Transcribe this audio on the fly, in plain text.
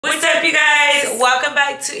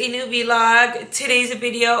back to a new vlog. Today's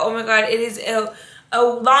video, oh my god, it is a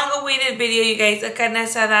long-awaited video, you guys. A carne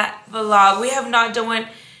asada vlog. We have not done one.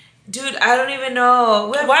 Dude, I don't even know.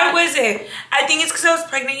 Why was it? I think it's because I was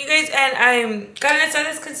pregnant, you guys, and carne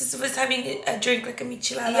asada consists of us having a drink like a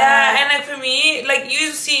michelada. Yeah, and like for me, like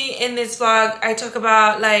you see in this vlog, I talk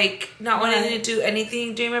about like not wanting to do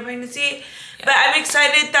anything during my pregnancy. But I'm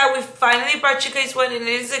excited that we finally brought you guys one, and it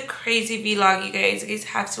is a crazy vlog, you guys. You guys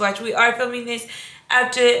have to watch. We are filming this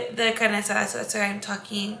after the carne asada, so that's why I'm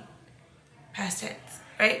talking past tense,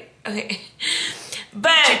 right? Okay.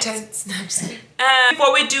 But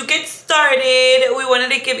before we do get started, we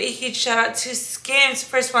wanted to give a huge shout out to Skims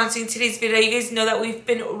for sponsoring today's video. You guys know that we've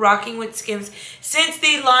been rocking with Skims since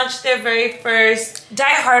they launched their very first.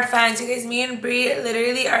 Die-hard fans, you guys. Me and Brie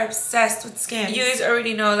literally are obsessed with Skims. You guys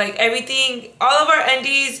already know, like everything, all of our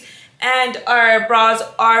undies and our bras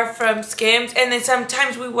are from Skims, and then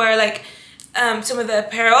sometimes we wear like some of the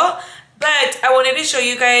apparel. But I wanted to show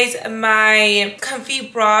you guys my comfy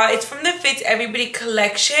bra. It's from the Fits Everybody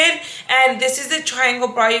collection. And this is the triangle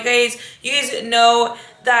bra, you guys. You guys know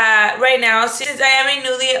that right now, since I am a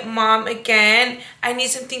newly mom again, I need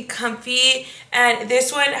something comfy. And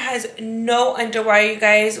this one has no underwire, you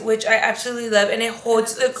guys, which I absolutely love. And it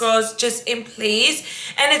holds the girls just in place.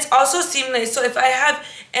 And it's also seamless. So if I have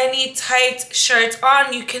any tight shirts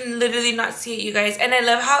on, you can literally not see it, you guys. And I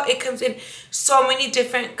love how it comes in so many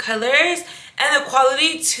different colors, and the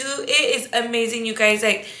quality to it is amazing, you guys.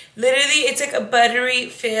 Like literally it's like a buttery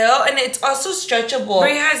feel, and it's also stretchable.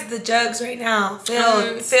 Brie has the jugs right now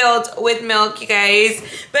filled with milk, you guys.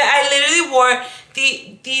 But I literally wore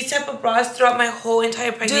these type of bras throughout my whole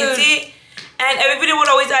entire pregnancy. Dude. And everybody would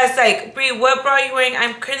always ask, like, Brie, what bra are you wearing?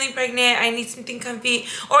 I'm currently pregnant. I need something comfy.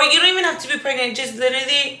 Or you don't even have to be pregnant. Just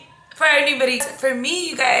literally for anybody. For me,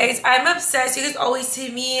 you guys, I'm obsessed. You guys always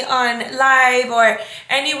see me on live or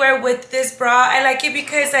anywhere with this bra. I like it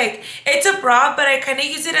because, like, it's a bra, but I kind of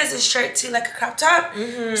use it as a shirt too, like a crop top.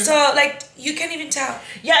 So, like, you can't even tell.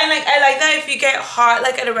 Yeah, and, like, I like that if you get hot,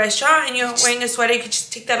 like, at a restaurant and you're wearing a sweater, you can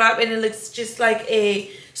just take that off and it looks just like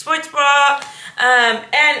a sports bra.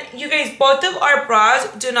 And you guys, both of our bras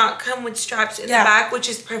do not come with straps in the back, which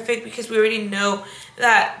is perfect because we already know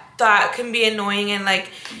that that can be annoying and like,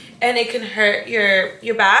 and it can hurt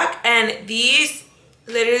your back. And these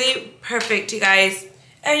literally perfect, you guys.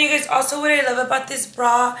 And you guys, also what I love about this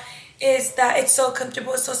bra is that it's so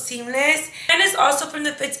comfortable, so seamless, and it's also from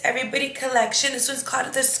the Fits Everybody collection. This one's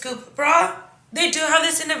called the Scoop Bra. They do have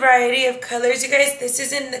this in a variety of colors, you guys. This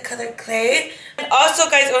is in the color clay. And also,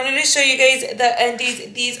 guys, I wanted to show you guys the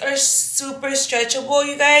undies. These are super stretchable,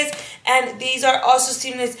 you guys. And these are also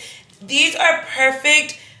seamless. These are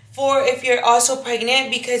perfect for if you're also pregnant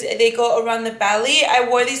because they go around the belly. I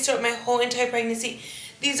wore these throughout my whole entire pregnancy.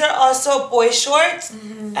 These are also boy shorts.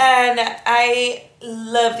 And I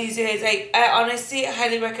love these, you guys. Like, I honestly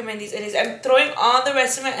highly recommend these undies. I'm throwing all the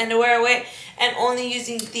rest of my underwear away and only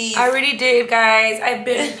using these. I already did, guys. I've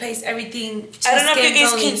been replaced everything. I don't know if you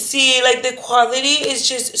guys can see, like, the quality is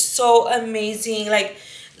just so amazing. Like,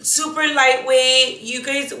 super lightweight. You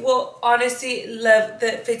guys will honestly love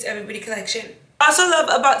the Fits Everybody collection. Also love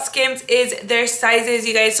about Skims is their sizes,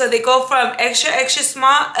 you guys. So they go from extra extra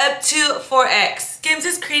small up to 4X. Skims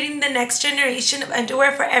is creating the next generation of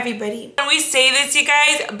underwear for everybody. When we say this, you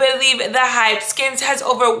guys, believe the hype. Skims has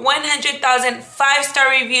over 100,000 5-star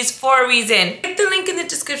reviews for a reason. Click the link in the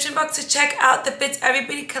description box to check out the Fits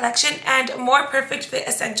Everybody collection and more perfect fit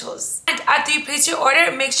essentials. And after you place your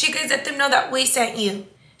order, make sure you guys let them know that we sent you.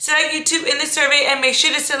 Select YouTube in the survey and make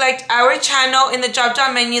sure to select our channel in the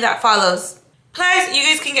drop-down menu that follows. Plus, you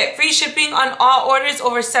guys can get free shipping on all orders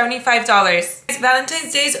over $75.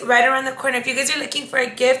 Valentine's Day is right around the corner. If you guys are looking for a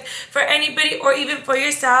gift for anybody or even for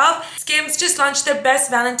yourself, Skims just launched their best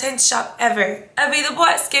Valentine's shop ever. Available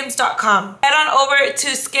at skims.com. Head on over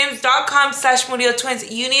to skims.com/MurilloTwins.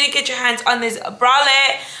 You need to get your hands on this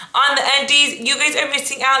bralette, on the undies. You guys are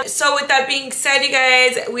missing out. So with that being said, you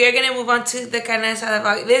guys, we are going to move on to the carne asada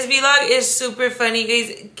vlog. This vlog is super funny. You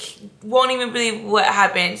guys won't even believe what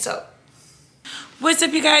happened. So what's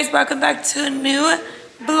up, you guys? Welcome back to a new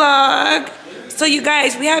vlog. So you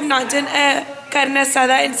guys, we have not done a carne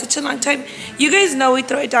asada in such a long time. You guys know we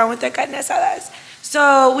throw it down with the carne asadas.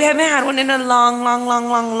 So we haven't had one in a long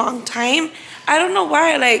time. I don't know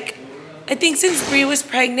why. Like, I think since Brie was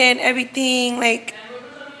pregnant, everything, like,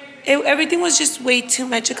 everything was just way too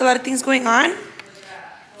much. Like, a lot of things going on.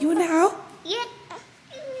 You want to help? Yeah.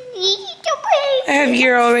 I have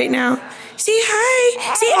Euro right now. Say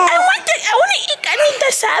hi. Say, I want to eat carne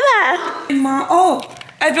asada. Mom, oh,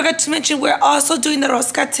 I forgot to mention we're also doing the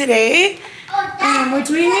rosca today. We're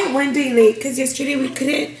doing it one day late because yesterday we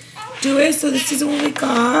couldn't do it, so this is what we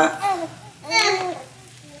got.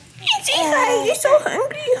 You're so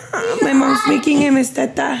hungry, huh? My mom's making him his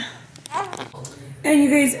teta. And you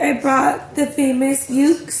guys, I brought the famous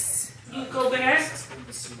Ukes. Yuko Bear.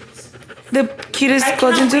 The cutest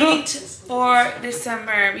golden doodle. For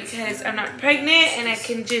December because I'm not pregnant and I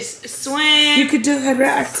can just swim. You could do hood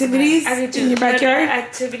rat activities. I could do in your backyard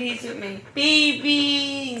activities with my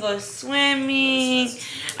baby and go swimming.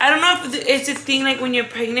 I don't know if it's a thing like when you're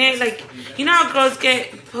pregnant, like you know how girls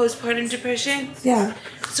get postpartum depression? Yeah.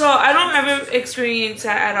 So I don't ever experience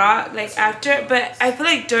that at all, like after, but I feel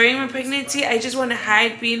like during my pregnancy, I just want to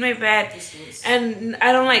hide, be in my bed, and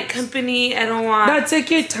I don't like company, I don't want... That's like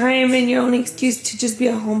your time and your own excuse to just be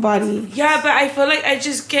a homebody. Yeah, but I feel like I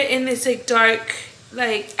just get in this like dark,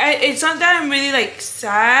 like, it's not that I'm really like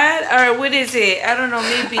sad, or what is it? I don't know,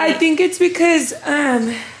 maybe. I think it's because,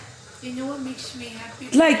 you know what makes me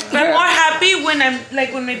happy? Like, I'm more happy when I'm,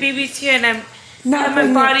 like when my baby's here and I'm... Not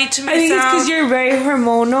my body to myself. I think it's because you're very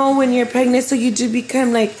hormonal when you're pregnant, so you do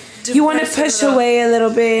become like you want to push away a little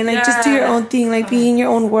bit and like just do your own thing, like be in your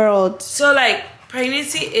own world. So like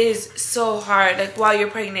pregnancy is so hard, like while you're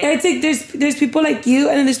pregnant. It's like there's people like you,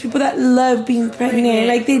 and then there's people that love being pregnant,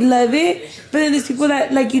 like they love it, but then there's people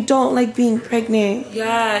that like you don't like being pregnant.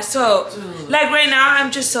 Yeah, so like right now I'm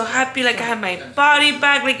just so happy, like I have my body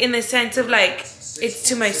back, like in the sense of like. It's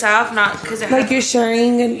to myself, not because like you're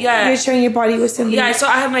sharing and you're sharing your body with somebody. Yeah, so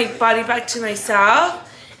I have my body back to myself,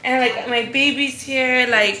 and like my baby's here,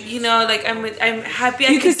 like you know, like I'm happy.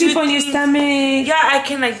 You can sleep on your stomach. Yeah, I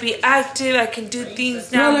can like be active. I can do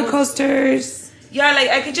things now. Roller coasters. Yeah, like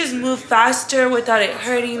I can just move faster without it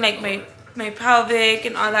hurting, like my pelvic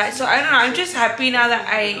and all that. So I don't know. I'm just happy now that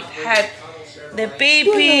I had the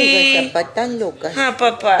baby. Huh,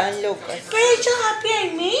 Papa? But I'm so happy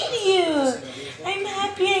I made you. I'm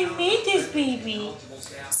happy I made this baby.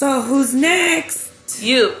 So who's next?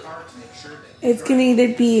 You. It's gonna either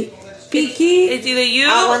be Piki. It's either you,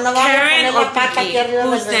 Karen, or Piki.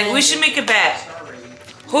 Who's next? We should make a bet.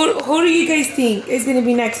 Who do you guys think is gonna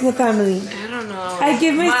be next in the family? I don't know. I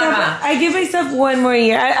give myself 1 more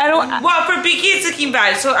year. I don't. Well, for Piki it's looking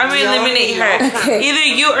bad, so I'm gonna eliminate her. Okay. Either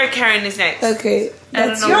you or Karen is next. Okay.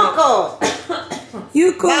 That's Yuko.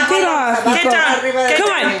 Yuko, get off. Get down. Come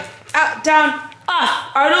on. Down.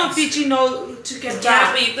 Off. I don't think you know to get down.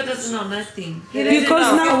 Yeah, but Yuko doesn't know nothing.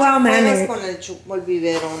 Yuko's not well mannered.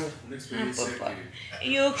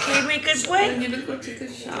 You okay, my good boy? I need to go take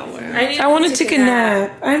a shower. I want to take a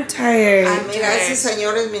nap. I'm tired. Mira, ese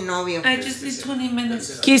señor es mi novio. I just need 20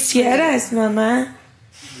 minutes. Quisieras, mamá.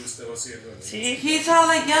 Sí. He's all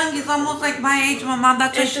like young. He's almost like my age, mamá.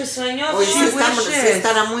 That's what she sueños. Oye, sí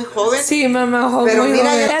estará muy joven. Sí, mamá, pero muy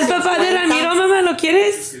mira, joven. ¿El papá de Ramiro, mamá, lo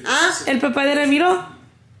quieres? ¿Ah? ¿El papá de Ramiro?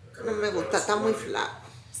 No me gusta, está muy flaco.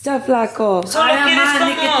 Está flaco. Solo quieres como...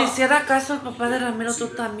 ni que te hiciera caso el papá de Ramiro, tú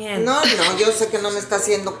también. No, yo sé que no me está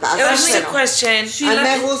haciendo caso. It was a question. A mí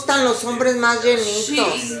me gustan los hombres más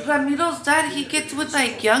llenitos. Ramiro's dad, he gets with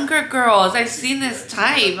like younger girls. I've seen his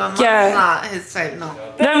type. Not his type, no.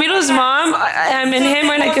 Ramiro's mom and him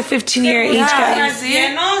are like a 15-year age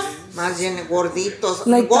gap. Más gorditos.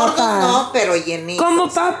 Like gordos papa. No, pero llenitos. Como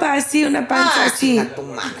papá, sí, una panza así.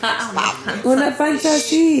 Una panza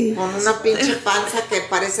así. Con una pinche panza que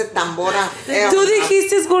parece tambora. Tú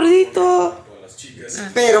dijiste gordito.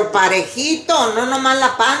 Pero parejito, no nomás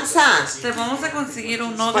la panza. Te vamos a conseguir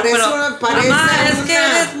un novio. Parece mamá, es que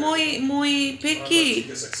eres muy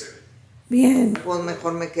picky. Bien. Pues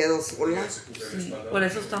mejor me quedo sola. Sí, por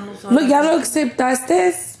eso estamos solos. No, ¿ya lo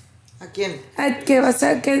aceptaste? ¿A quién? Que vas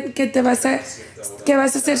a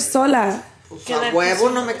hacer sola. Pues a huevo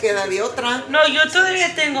no me queda de otra. No, yo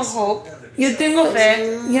todavía tengo hope. Yo tengo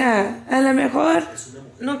fe. Ya, a lo mejor.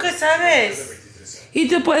 Nunca sabes. Y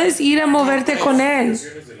tú puedes ir a moverte con él.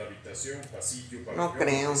 No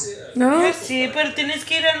creo. ¿No? Yo sí, pero tienes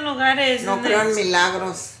que ir a lugares. No creo en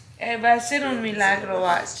milagros. Va a ser un milagro,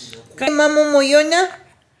 watch. Mamá Moyona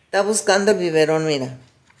está buscando el biberón, mira.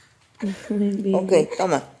 Ok,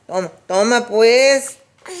 toma pues.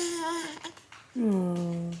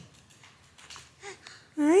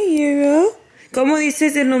 Ay, Euro. ¿Cómo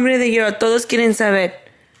dices el nombre de Euro? Todos quieren saber.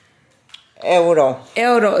 Euro.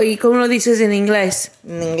 ¿Y cómo lo dices en inglés?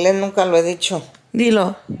 En inglés nunca lo he dicho.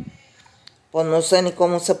 Dilo. Pues no sé ni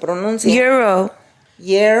cómo se pronuncia. Euro.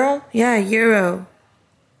 ¿Euro? Yeah, Euro.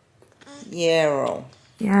 Euro.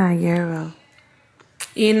 Yeah, Euro.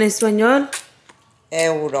 ¿Y en español?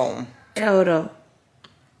 Euro. Euro.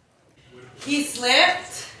 He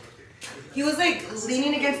slipped. He was like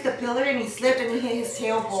leaning against the pillar and he slipped and he hit his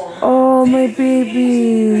tailbone. Oh, my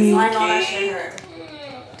baby. So I know that shit hurt.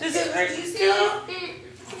 Does it hurt you still?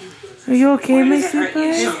 Are you okay, my sweet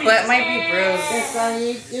boy? His butt might be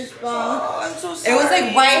bruised. Oh, I'm so sorry. It was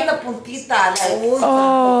like right in the puntita. Like,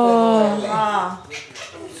 I'm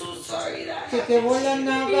so sorry.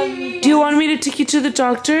 Do you want me to take you to the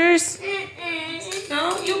doctors?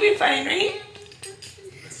 No, you'll be fine, right?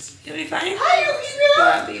 You'll be fine?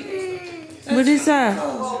 Hi, baby. What is that?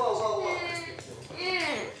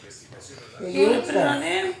 You want to put it on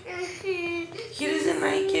him? He doesn't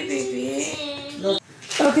like it, baby.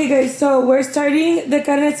 Okay, guys, so we're starting the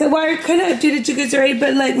carne asada. Well, I kind of updated you guys already,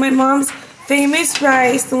 but like my mom's famous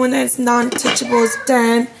rice, the one that's non-touchable, is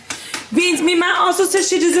done. Beans, my mom also said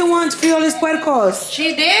she doesn't want frijoles puercos.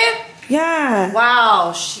 She did? Yeah.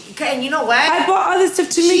 Wow. And you know what? I bought all this stuff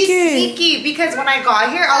to make it. She's sneaky because when I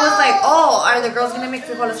got here, I was like, oh, are the girls going to make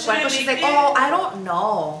frijoles puercos? She's like, oh, I don't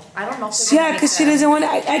know. I don't know if they're Yeah, because she doesn't want it.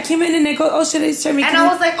 I came in and I go, oh, should I start making And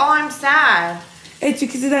I was like, oh, I'm sad. It's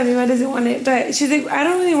because of that. My mom doesn't want it. But she's like, I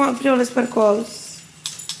don't really want frijoles puercos.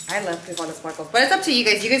 I love frijoles puercos. But it's up to you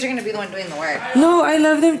guys. You guys are going to be the one doing the work. No, I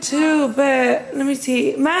love them too. But let me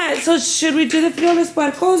see. Matt, so should we do the frijoles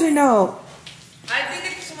puercos or no? I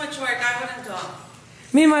think it's too much work. I wouldn't do it.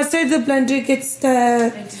 My mom said the blender gets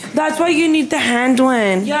the... That's why you need the hand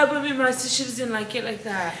one. Yeah, but my mom said she doesn't like it like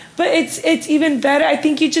that. But it's even better. I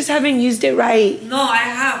think you just haven't used it right. No, I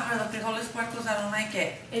have. For the frijoles puercos, I don't like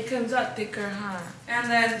it. It comes out thicker, huh?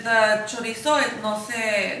 And then the chorizo,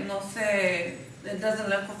 it doesn't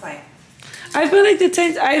liquefy. I feel like the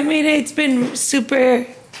times I've made it, it's been super...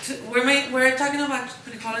 We're talking about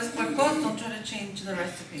frijoles puercos. Don't try to change the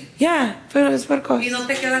recipe. Yeah, frijoles puercos. Y no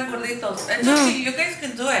te quedan gorditos. It's No. okay. You guys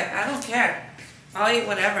can do it. I don't care. I'll eat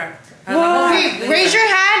whatever. Well, Okay, raise your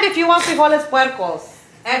hand if you want frijoles puercos.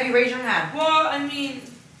 Abby, raise your hand. Well, I mean,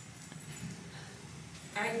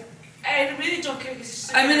 I really don't care.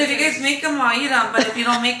 I mean, if you guys make them, I'll eat them. But if you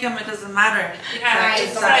don't make them, it doesn't matter. Yeah, Right,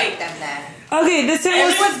 it's don't right. make them then. Okay, this time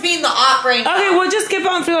Everyone's being the op right now. Okay, we'll just skip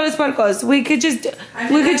on frijoles puercos. We could just do I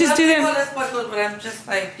love frijoles puercos, but I'm just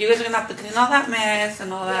like, you guys are gonna have to clean all that mess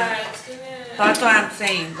and all that. Yeah, it's gonna... That's what I'm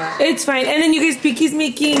saying. But It's fine. And then you guys, Pinky's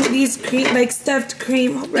making these cream, like stuffed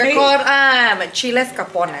cream, They're right? called chiles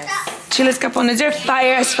capones. Chiles capones. They're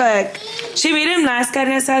fire as fuck. She made them last carne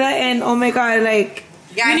asada, and oh my god, like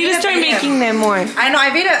Yeah, we I need to made a start video. making them more. I know,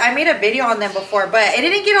 I made a video on them before, but it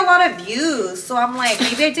didn't get a lot of views. So I'm like,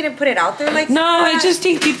 maybe I didn't put it out there like No, that. I just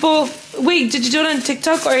think people. Wait, did you do it on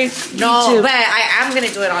TikTok or No, YouTube? but I am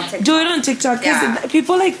gonna do it on TikTok. Do it on TikTok because Yeah.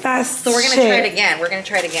 people like fast. So we're gonna try it again. We're gonna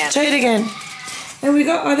try it again. Try it again. And we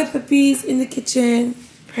got all the puppies in the kitchen,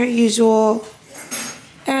 per usual.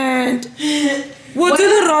 And we'll do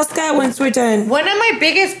the rosca once we're done. One of my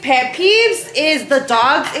biggest pet peeves is the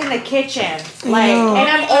dogs in the kitchen. Like, know. and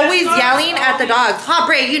I'm always yelling at the dogs. Huh,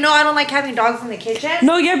 Bray, you know I don't like having dogs in the kitchen.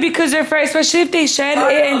 No, yeah, because they're fur, especially if they shed,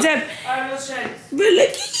 it ends up. But look,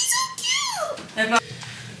 he's so cute.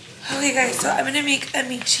 Okay, guys, so I'm gonna make a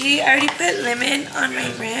michi. I already put lemon on my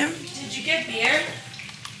rim. Did you get beer?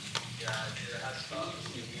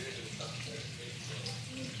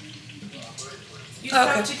 You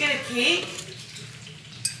stopped to get a cake?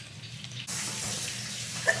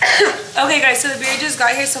 Okay, guys, so the beer just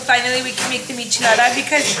got here, so finally we can make the michelada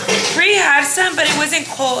because Brie had some, but it wasn't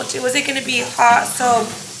cold. It wasn't gonna be hot, so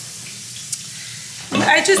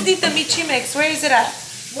I just need the michi mix. Where is it at?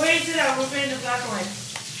 Where is it at? We're putting the black one.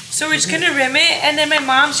 So we're just gonna rim it, and then my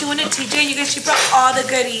mom, she went to TJ, and you guys, she brought all the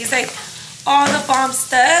goodies, like all the bomb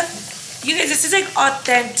stuff. You guys, this is like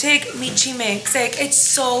authentic michi mix. Like, it's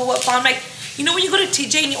so bomb. Like, you know when you go to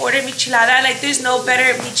TJ and you order michelada, like there's no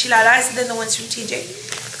better micheladas than the ones from TJ.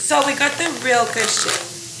 So we got the real good shit.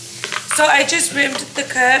 So I just rimmed the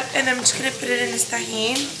cup, and I'm just gonna put it in this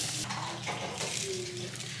tahine.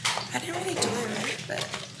 I didn't really do it right, but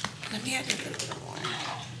let me add a little bit more.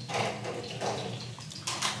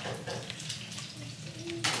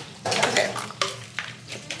 Okay.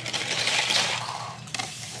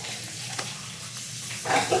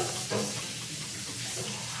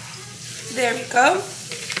 There we go.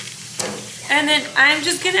 And then I'm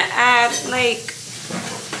just gonna add like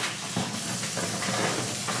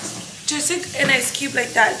just like an ice cube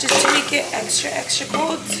like that, just to make it extra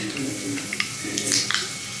cold.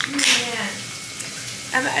 Yeah.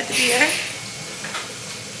 I'm gonna add the beer.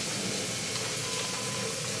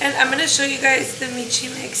 And I'm gonna show you guys the michi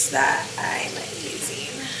mix that I'm using.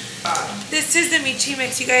 This is the michi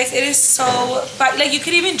mix, you guys. It is so fun. Like, you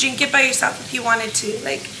could even drink it by yourself if you wanted to.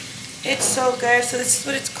 Like, it's so good. So this is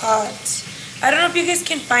what it's called. I don't know if you guys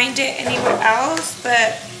can find it anywhere else,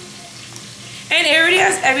 but And it already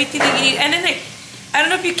has everything that you need. And then, like, I don't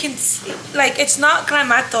know if you can see, like, it's not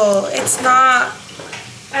clamato. It's not.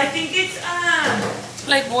 I think it's,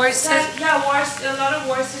 like Worcestershire. Yeah, a lot of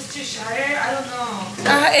Worcestershire. I don't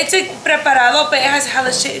know. It's like preparado, but it has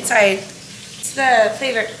hella shit inside. It's the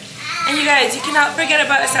flavor. And you guys, you cannot forget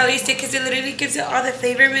about a celery stick because it literally gives it all the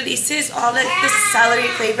flavor, releases all the celery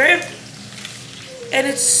flavor. And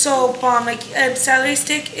it's so bomb. Like, celery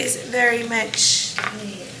stick is very much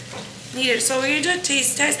needed. So we're gonna do a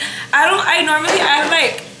taste test. I normally add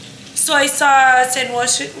like soy sauce and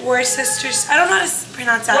Worcestershire. I don't know how to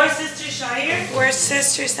pronounce that.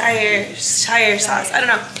 Worcestershire sauce. I don't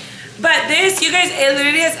know. But this, you guys, it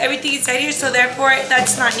literally has everything inside here, so therefore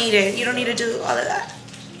that's not needed. You don't need to do all of that.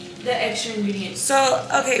 The extra ingredients. So,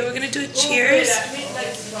 okay, we're gonna do cheers.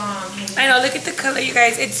 I know, look at the color, you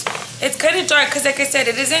guys. It's kind of dark because, like I said,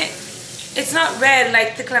 it's not red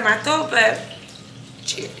like the clamato, but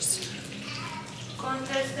cheers.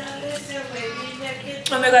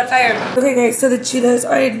 Oh my god, fire. Okay, guys, so the chila's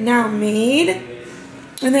are now made.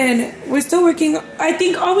 And then we're still working. I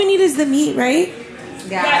think all we need is the meat, right?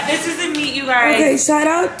 Yeah, this is the meat, you guys. Okay, shout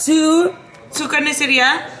out to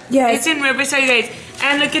Carniceria. Yes. It's in Riverside, you guys.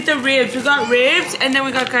 And look at the ribs. We got ribs and then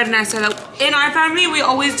we got carne asada. In our family, we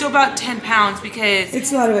always do about 10 pounds because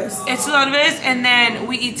it's a lot of us. It's a lot of us, and then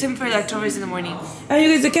we eat some for leftovers in the morning. And you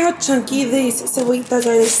guys, look at how chunky these cebollitas are.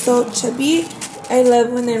 They're so chubby. I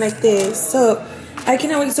love when they're like this. So I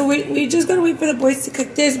cannot wait. So we just gotta wait for the boys to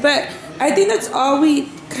cook this. But I think that's all we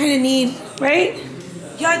kind of need, right?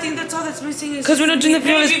 Yeah, I think that's all that's missing. Because we're not doing the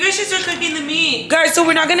frijoles. You guys should start cooking the meat. Guys, so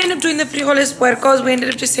we're not going to end up doing the frijoles puercos. We ended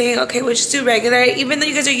up just saying, okay, we'll just do regular. Even though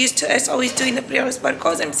you guys are used to us always doing the frijoles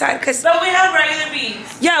puercos, I'm sad because... But we have regular beans.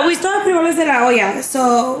 Yeah, we still have frijoles de la olla.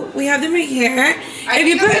 So we have them right here.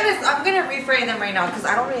 I'm gonna refrain them right now because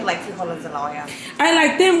I don't really like frijoles de la olla. I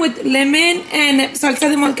like them with lemon and salsa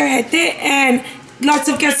de molcajete and lots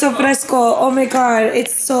of queso fresco. Oh my god,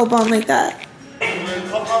 it's so bomb like that.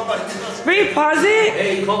 Ready, pause it.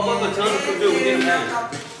 Hey, call Papa, tell him to come do it. We didn't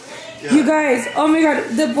have. You guys, oh my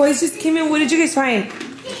god, the boys just came in. What did you guys find? A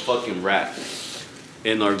fucking rat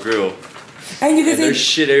in our grill. And you guys, there's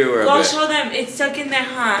shit everywhere. Go show them. It's stuck in there,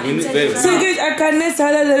 huh? So you guys, our carne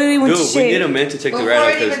asada literally went to shit. We need a man to take the rat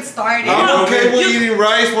out. Before it even started. I'm okay with eating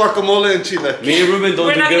rice, guacamole, and chile. Me and Ruben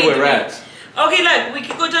don't do good with rats. Okay, look, we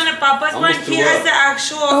could go down to Papa's one. He has the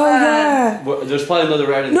actual. Oh yeah. Well, there's probably another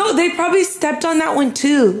rat in there. No, they probably stepped on that one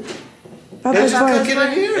too. Papa's one.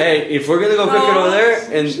 Hey, if we're gonna go cook it over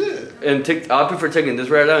there and take, I prefer taking this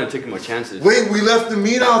rat out and taking my chances. Wait, we left the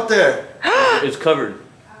meat out there. It's covered.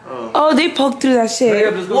 Oh, they poked through that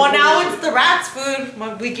shit. Well, now it's the rat's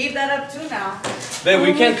food. We gave that up too now. Babe,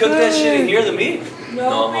 we can't cook that shit in here, the meat.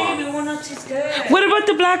 No, baby, it will not taste good. What about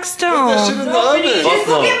the black stone? Put that shit in the oven. Just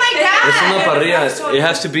look at my dad. It's una parrilla. It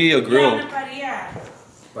has to be a grill. Yeah, parrilla.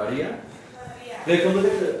 Parrilla? Babe, come look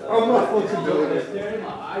at the... I'm not fucking doing it.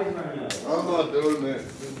 I'm not doing it.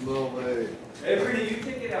 There's no way. Hey, Brittany, you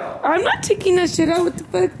take it out. I'm not taking that shit out. What the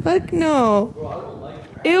fuck? Fuck no. Bro, I don't like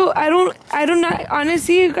it. Ew, I don't know.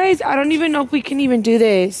 Honestly, you guys, I don't even know if we can even do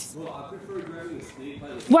this. Bro, I prefer grabbing a snake by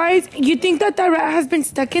the... Why? You think that rat has been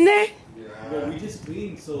stuck in there? Well, we just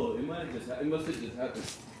cleaned, so it might have just it must have just happened.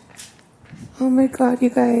 Oh my god,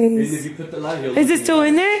 you And guys. if you put the light, Is it still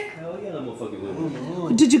in there? Hell yeah, that motherfucker will.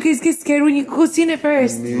 Did you guys get scared when who seen it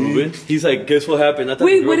first? Ruben? He's like, guess what happened? I thought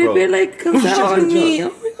Wait, the what grill if it broke. like comes out on me? Oh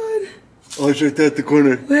my god. Oh, it's right there at the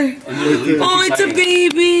corner. Where? Oh, it's a Tiny.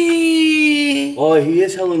 baby. Oh, he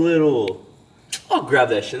is hella little. I'll grab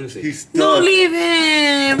that shit. Let me see. He's stuck. No, leave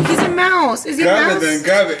him. He's a mouse. Is he a Grab mouse? it then,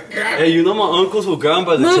 grab it. Hey, you know my uncles will grab him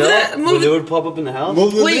by the Move tail that- move when they the- would pop up in the house?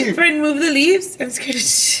 Move the Wait, leaf. friend, move the leaves. I'm scared of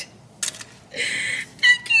shit.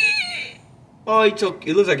 Oh, he took.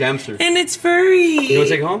 It looks like a hamster. And it's furry. You want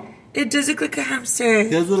to take it home? It does look like a hamster.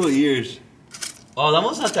 He has little ears. Oh, that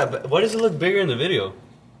one's not that bad. Why does it look bigger in the video?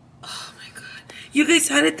 Oh my god. You guys,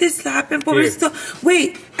 how did this happen? Pobrecito.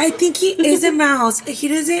 Wait, I think he is a mouse. He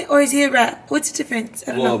doesn't, or is he a rat? What's the difference?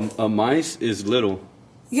 I don't know. Well, a mice is little.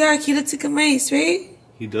 Yeah, he looks like a mice, right?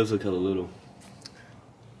 He does look hella little.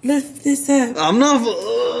 Lift this up. I'm not.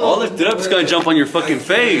 I'll lift it up. It's gonna jump on your fucking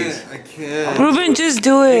face. I can't. Ruben, just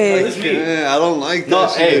do it. I don't like that No,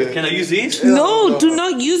 shit. hey, can I use these? No, do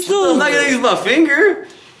not use I'm those. not gonna use my finger.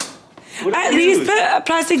 What At do you least use? put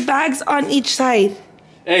plastic bags on each side.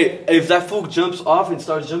 Hey, if that fool jumps off and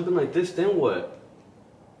starts jumping like this, then what?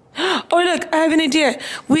 Oh, look, I have an idea.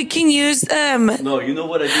 We can use, No, you know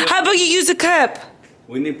what I do? how about you use a cup?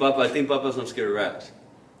 We need Papa. I think Papa's not scared of rats.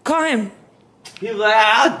 Call him. He's like,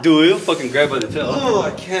 I'll do it. He'll fucking grab by the tail. Oh,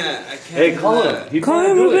 I can't. Hey, call him. He'd Call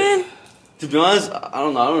probably him, do it. Ruben. To be honest, I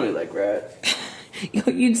don't know. I don't really like rats.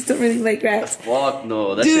 You just don't really like rats. Fuck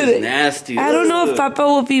no, that Dude, shit's nasty. I don't know if Papa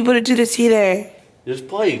will be able to do this either. Just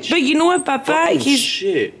play. But you know what, Papa? He's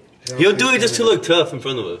shit. He'll do it just to look tough in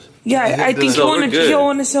front of us. yeah. I think So he'll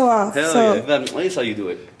want to show off. Hell so yeah. At least how you do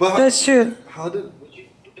it. But that's true. how did?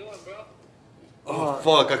 Oh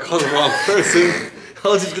fuck! I called the wrong person. I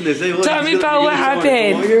was just gonna say. What, Tell me about what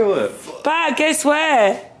happened. Pa, guess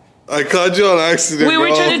what? I called you on accident. We were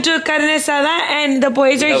bro. trying to do a carne asada, and the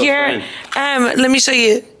boys are here. Let me show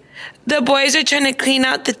you. The boys are trying to clean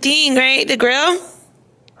out the thing, right? The grill.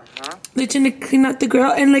 They're trying to clean out the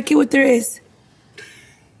grill, and look at what there is.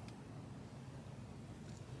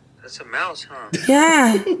 That's a mouse, huh?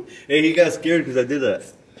 Yeah. Hey, he got scared because I did that.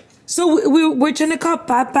 So we're trying to call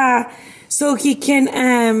Papa so he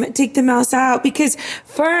can take the mouse out because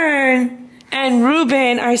Fern and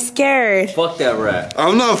Ruben are scared. Fuck that rat.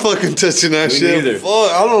 I'm not fucking touching that shit. Neither.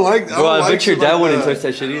 Fuck, I don't like. Bro, I bet your shit dad like wouldn't that. touch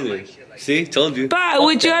that shit either. See, told you. But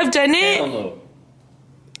would you have done Hell it? no.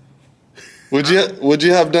 Would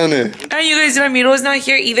you have done it? And you guys, Ramiro's not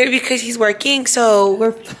here either because he's working, so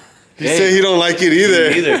we're... He said he don't like it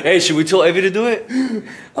either. Hey, should we tell Evie to do it?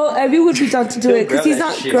 Oh, Evie would be down to do it because he's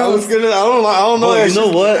not Shit. I was gross. gonna. I don't know. Bro, that you know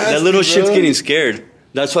shit's what? nasty, That little shit's bro. getting scared.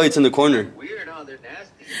 That's why it's in the corner. Weird, huh? They're nasty.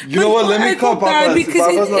 You know what? Let I me call feel bad Papa. because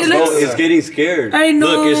Papa's it not looks- Bro, it's getting scared. I know.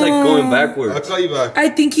 Look, it's like going I'll backwards. call you back. I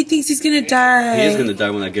think he thinks he's gonna die. He is gonna die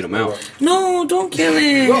when I get him out. No, don't kill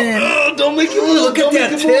him. Don't make it move. Look at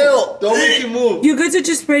that tail. Don't make it move. You guys are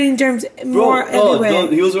just spreading germs more everywhere.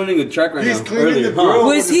 He was running a track right He's now cleaning earlier. the grill.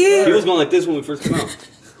 Was he? He was going like this when we first came out.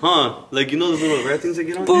 Huh? Like, you know those little rat things that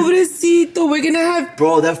get on? Pobrecito, we're gonna have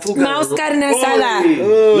Bro, that fool got mouse carne asada.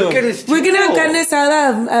 Look at his We're gonna have tail. carne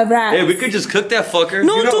asada of rats. Hey, we could just cook that fucker.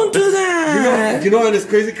 No, You know- don't do that. You know, and it's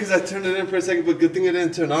crazy because I turned it in for a second, but good thing it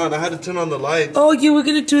didn't turn on. I had to turn on the light. Oh, you were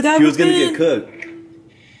gonna do that? He was gonna Ruben? get cooked.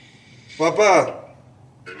 Papa,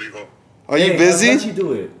 are Hey, you busy? How'd you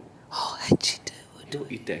do it? Oh, how'd you do it?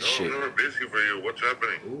 Don't eat that No, shit. I'm never busy for you. What's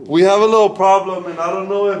happening? We have a little problem, and I don't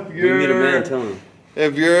know if We need a man, tell him.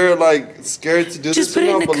 you're like scared to do Just this put or it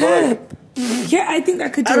in not. the But look, cup. Yeah, I think I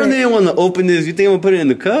could do I don't it. even want to open this. You think I'm gonna put it in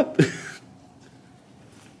the cup?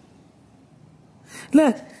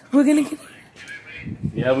 Look, we're gonna get...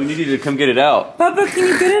 Yeah, we need you to come get it out. Papa, can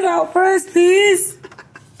you get it out for us, please?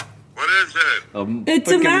 What is it?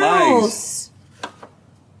 It's a fucking mouse.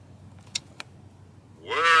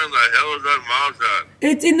 Where in the hell is that mouse at?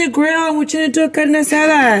 It's in the grill and we're trying to do a carne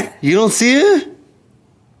asada. you don't see it?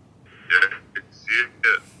 Yeah, see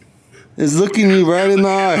it. It's looking you right in the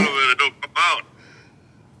eye. It'll come out.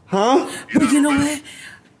 Huh? But you know what?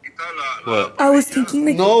 What? I was thinking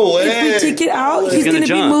like No if we way. take it out, he's gonna gonna be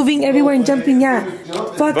jump. moving everywhere and jumping. Yeah.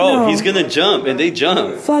 Fuck Bro, no. he's gonna jump, and they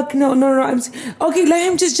jump. Fuck no. Okay, let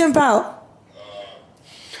him just jump out.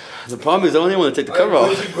 The problem is I don't even want to take the cover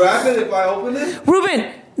off. you grab it if I open it?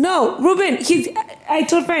 Ruben, I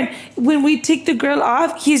told friend, when we take the grill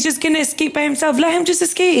off, he's just gonna escape by himself. Let him just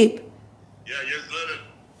escape. Yeah, just let it go out.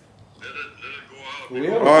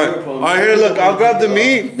 All right, here, look, I'll grab the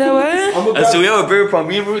meat. The what? So we have a bigger problem.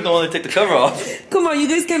 Me and Ruben don't want to take the cover off. Come on, you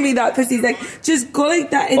guys can't be that pussy. Like, just go like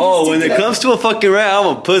that and Oh, just when take it it comes to a fucking rat, I'm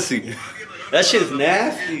a pussy. That shit is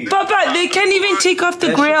nasty. Papa, they can't even take off the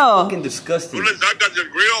That shit's grill. fucking disgusting. Tú le sacas el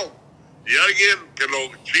grill y alguien que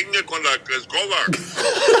lo chingue con la escoba.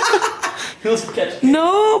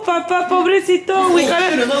 No, Papa, pobrecito. We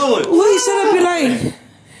gotta... Another one. Wait, shut up, you're lying.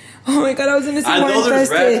 Oh my god, I was gonna say I more know there's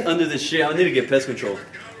rats infested. under this shit. I need to get pest control.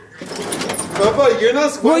 Papa, you're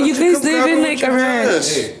not squatting. Well, you guys live in like a ranch.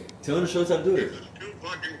 Hey, tell him to show us how to do it. It's too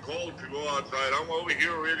fucking cold to go outside. I'm over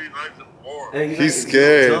here really nice and warm. Hey, He's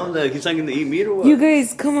scared. Tell him that he's not gonna eat meat or what? You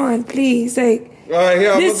guys, come on, please. Like, All right,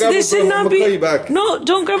 here, I'm this gonna grab a should broom. not I'm gonna call be. you back. No,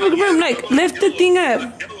 don't grab a broom. Like, lift the thing up.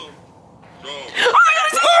 Kill him. So, Oh my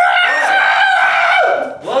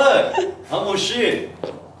god! What? Almost shit.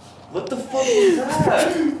 What the fuck was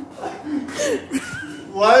that?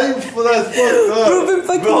 Why you for that fucked up? Ruben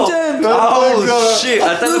fucking jumped. Oh shit!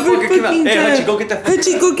 I thought the Ruben fucker came out. fucking Hey, Hachi, jumped. go get that.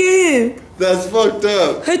 Hachi, go get him. That's fucked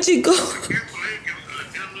up. Hachi, go.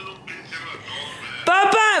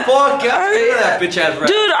 Papa! Fuck yeah! Hey, that bitch ass rat.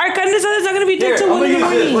 Dude, our carne asada is not gonna be Here, dead till I'm 1 gonna in the use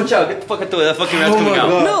this. morning. Watch out! Get the fuck out the way. That fucking rat's Oh coming my out.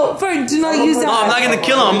 God. No, Fern, do not use that. No, I'm not gonna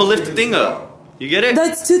kill him. I'm gonna lift the thing up. You get it?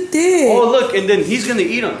 That's too thick. Oh look, and then he's gonna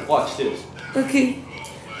eat him. Watch this. Okay.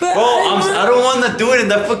 But Bro, I don't want to do it, and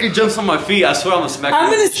that fucker jumps on my feet. I swear I'm gonna smack him. I'm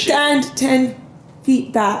gonna with shit. stand 10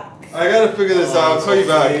 feet back. I gotta figure this out. I'll call you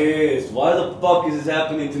back. Yes. Why the fuck is this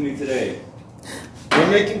happening to me today? Let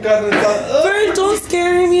making carne asada. Fern, don't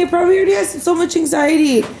scare me. He probably already has so much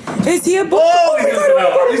anxiety. Is he a boy? Oh my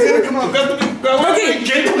God. He's gonna come out. Okay.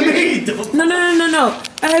 Get the meat. No.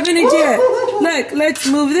 I have an idea. Look, let's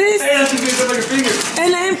move this. Hey, that's gonna like your finger.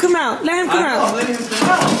 And let him come out. Let him come out. I'm letting him come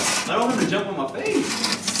out. I don't want him to jump on my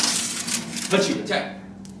face. Touch you, attack.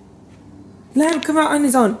 Let him come out on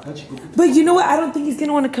his own. But you know what? I don't think he's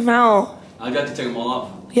gonna want to come out. I got to take them all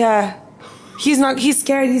off. Yeah. He's not. He's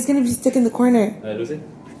scared. He's gonna be stuck in the corner. Lucy?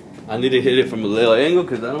 I need to hit it from a little angle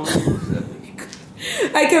because I don't know.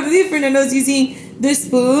 I can't believe Fernando's using the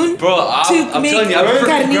spoon. Bro, I'm make telling you,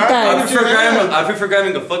 carnitas. I prefer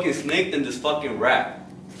grabbing a fucking snake than this fucking rat.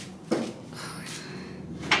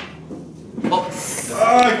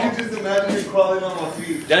 I can just imagine you crawling on my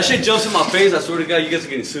feet. That shit jumps in my face. I swear to God, you guys are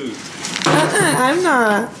getting sued. I'm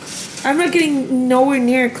not. I'm not getting nowhere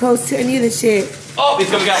near close to any of this shit. Oh, he's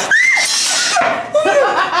coming out.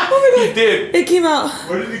 Oh my God. He did. It came out.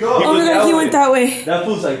 Where did he go? Oh my God, he went that way. That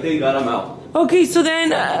fool's like, thank God I'm out. Okay, so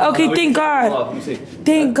then, okay, thank God.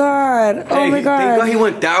 Thank God. Oh my God. Thank God he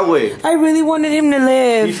went that way. I really wanted him to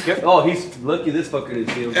live. He's lucky this fucker didn't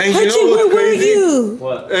see him. And you know what's where were crazy? you?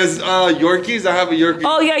 What? Is Yorkies. I have a Yorkie.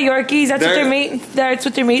 Oh yeah, Yorkies. That's what they're made. That's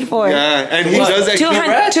what they're made for. Yeah, and he does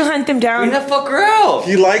that. To hunt them down. Bring that fucker out.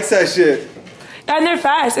 He likes that shit. And they're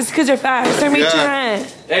fast. It's because they're fast. They're made to hunt.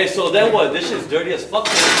 Hey, so then what? This shit's dirty as fuck.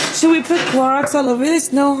 Should we put Clorox all over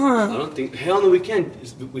this? No, huh? I don't think. Hell no, we can't.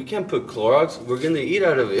 We can't put Clorox. We're gonna eat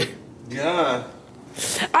out of it. Yeah.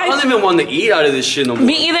 I don't even want to eat out of this shit no more.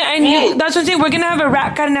 Me either. And that's what I'm saying. We're gonna have a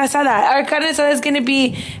rat carne asada. Our carne asada is gonna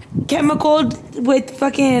be chemicaled with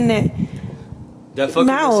fucking that fucking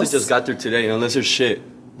mouse. just got there today. Unless there's shit.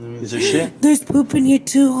 Is there shit? There's poop in here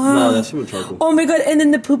too, huh? No, that's human charcoal. Oh my God! And then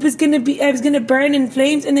the poop is gonna be. It's gonna burn in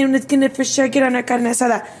flames, and then it's gonna for sure get on our carne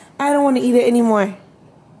asada. I don't want to eat it anymore.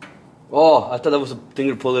 Oh, I thought that was a thing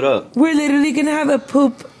to pull it up. We're literally gonna have a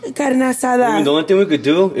poop carne asada. I mean, the only thing we could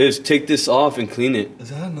do is take this off and clean it. Is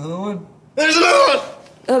that another one? There's another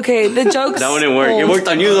one! Okay, the joke's That one didn't work. It worked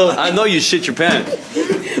on you though. I know you shit your pants.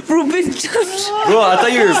 Ruben jumped. Bro, I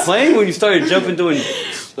thought you were playing when you started jumping doing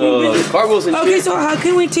cartwheels and shit. Okay, so how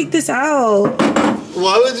can we take this out?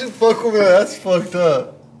 Why would you fuck with me? That's fucked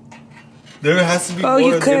up. There has to be more.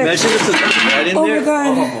 You could. Imagine if there's a rat in there. Oh my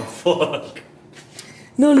God. Oh, fuck.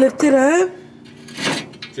 No, lift it up.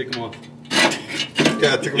 Take him off.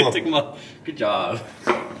 Yeah, take him off. Take him off. Good job.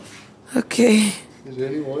 Okay. Is there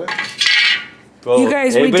any more? Bro, You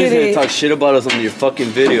guys, we everybody's did gonna it. talk shit about us on your fucking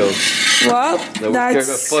videos. Well, That we're scared of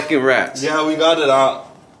that's fucking rats. Yeah, we got it out.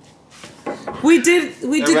 we did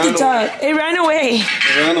ran the job. It ran away.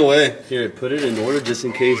 It ran away. Here, put it in order just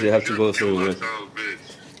in case they have to go somewhere.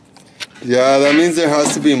 Yeah, that means there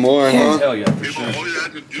has to be more, huh? Hell yeah, for People, sure. all you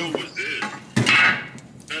had to do was this.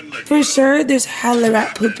 And like, For sure, there's hella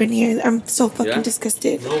rat poop in here. I'm so fucking Yeah?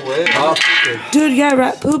 disgusted. No way. Dude, yeah,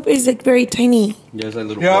 rat poop is like very tiny. Yeah, it's like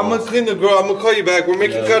little Yeah, I'm balls. gonna clean the grill. I'm gonna call you back. We're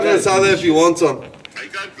making carne asada if you want some. I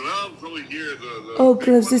got gloves over here. Oh,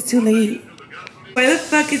 gloves is too late. Why the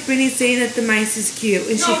fuck is Brittany saying that the mice is cute?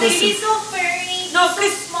 And No, baby, he's so furry. No,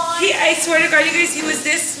 because I swear to God, you guys, he was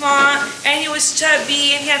this small and he was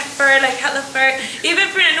chubby and he had fur, like hella fur. Even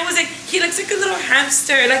Fernando was like, he looks like a little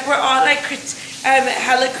hamster. Like we're all like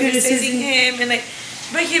hella criticizing him and like,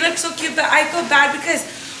 but he looks so cute. But I feel bad because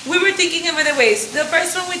we were thinking of other ways. The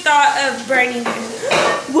first one we thought of burning him.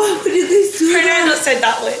 What would you guys do? Fernando said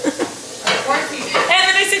that way. And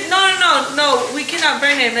then I said, no, we cannot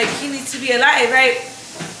burn him. Like, he needs to be alive, right?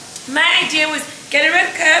 My idea was get a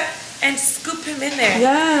red cup and scoop him in there.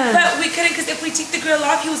 Yeah. But we couldn't because if we take the grill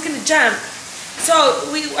off, he was going to jump. So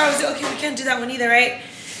I was like, okay, we can't do that one either, right?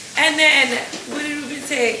 And then, what did we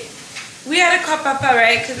say? We had to call Papa,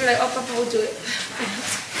 right? Because we're like, oh, Papa will do it.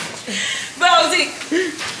 But I was like,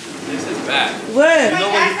 This is bad.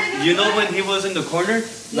 What? You know when he was in the corner,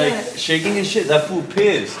 like shaking and shit? That fool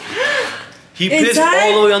pissed. He pissed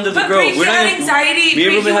Inside? all the way under the But grill. Bree, he had anxiety. Me and Bree,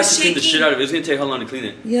 Ruben he had was to clean the shaking. shit out of it. It's gonna take how long to clean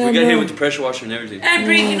it? Yeah, we got no. hit with the pressure washer and everything. and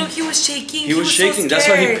Bree, you know, he was shaking. He was shaking. So That's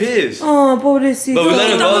why he scared. pissed. Oh, pobrecito. But we let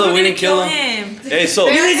We him thought go. we Though were we gonna didn't kill kill him. him. Hey, so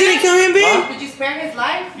You guys didn't kill him, babe? Did you spare his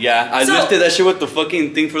life? yeah, I So- lifted that shit with the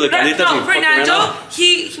fucking thing for the carnitas. No, and fucking ran Fernando, off.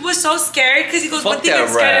 he was so scared because he goes, Fuck one thing that I'm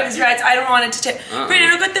scared rat. of is rats. I don't want it to touch. Uh-uh.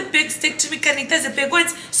 Fernando got the big stick to make carnitas, the big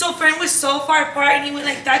ones. So Fern was so far apart and he went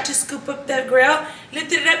like that to scoop up the grill,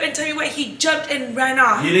 lifted it up and tell you what, he jumped and ran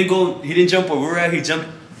off. He didn't jump where we were at. He jumped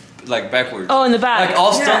like backwards. Oh, in the back. Like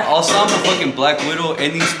I'll stomp a fucking black widow,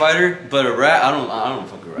 any spider, but a rat, I don't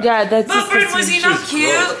fuck a rat. Yeah, that's But Fern, was he not Shit's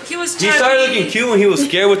cute? gross. He was He chubby. started looking cute when he was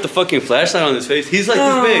scared with the fucking flashlight on his face. He's like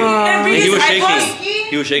this big. And And he was I shaking. was,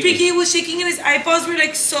 He was shaking. He was shaking and his eyeballs were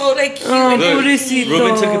like so like cute. Oh, Look, pobrecito.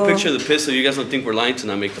 Ruben took a picture of the piss so you guys don't think we're lying to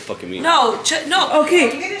not make the fucking meat. No, no.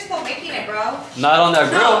 Okay. You guys are still making it, bro. Not on that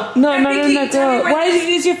grill. No, girl. Why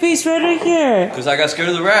is your face red right here? Because I got scared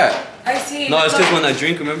of the rat. I see. No, it's just when I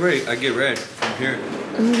drink, remember, I get red from here.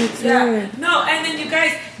 Yeah. No, and then you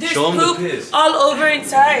guys, there's Show 'em the poop piss. all over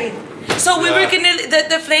inside. So we Yeah. were gonna,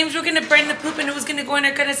 the flames were gonna burn the poop and it was gonna go in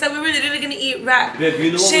our carne asada. We were literally gonna eat rat Babe,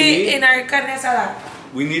 you know what we shit need? in our carne asada.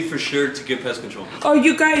 We need for sure to get pest control. Oh,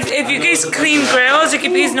 you guys, If you guys clean grills, like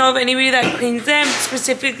if you guys know of anybody that cleans them,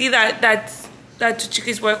 specifically that's what you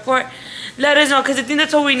guys work for, let us know because I think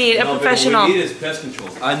that's what we need, a professional. What we need is pest control.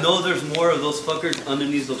 I know there's more of those fuckers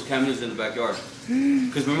underneath those cabinets in the backyard.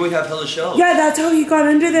 Because remember we have hella shelves. yeah, that's how he got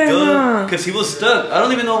under there, huh? Because he was stuck. I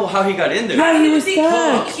don't even know how he got in there. Yeah, he was think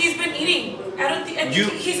stuck. He's been eating. I think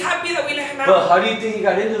he's happy that we let him out. But how do you think he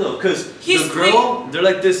got in there though? Because He's the grill, they're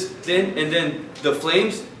like this thin, and then the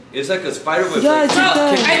flames, it's like a spider web. Yeah, like, it's Bro,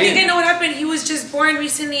 like I think I know what happened. He was just born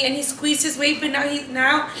recently and he squeezed his weight, but now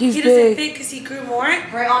He's he doesn't big. fit because he grew more.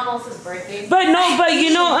 Right on Melissa's birthday. But you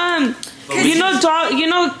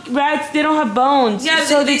know, rats, they don't have bones. Yeah,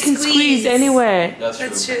 so they can squeeze. squeeze anywhere. That's true.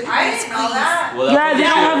 That's true. I didn't know that. Well, Yeah, they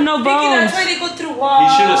don't have no Thinking bones. that's why they go through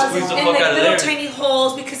walls. He should've squeezed the and fuck like out of little there. tiny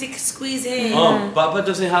holes because he could squeeze in. Papa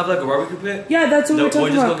doesn't have like a barbecue pit? Yeah, that's what No, we're boy,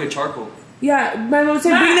 talking just about. go get charcoal. Yeah, my mom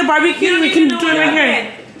said bring the barbecue. We can do it right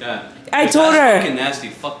here. Yeah. I But told that's her. fucking nasty.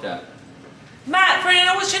 Fuck that. Matt,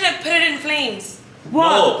 Fernando was trying to put it in flames.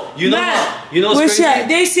 No, you know what's Where's crazy? she?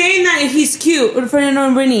 They're saying that he's cute, Fernando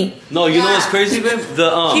and Brittany. No, you know what's crazy, babe?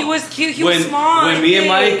 He was cute. He was small. When me and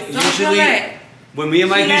Mike Don't usually, feel it. when me and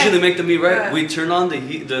Mike Feel it. usually make the meat right, Yeah. we turn on the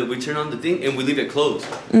heat, we turn on the thing, and we leave it closed.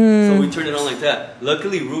 So we turn it on like that.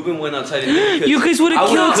 Luckily, Ruben went outside and did it. You guys would I have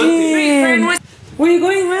would've killed cooked it. him. Where are you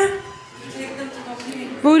going, man?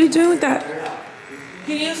 What are you doing with that?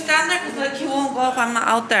 Can you stand there? Because like, he won't go if I'm not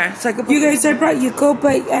out there. So I could You guys, I brought Yuko,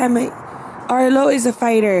 but Arlo is a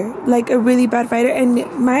fighter, like a really bad fighter, and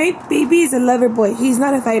my baby is a lover boy. He's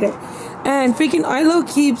not a fighter, and freaking Arlo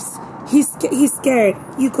he's scared.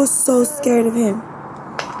 Yuko's so scared of him.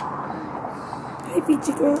 Hi,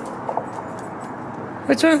 Peachy girl.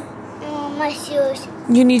 What's wrong? My shoes.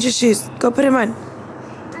 You need your shoes. Go put them on.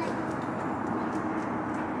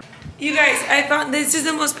 You guys, I found this is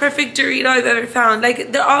the most perfect Dorito I've ever found.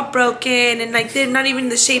 Like they're all broken and like they're not even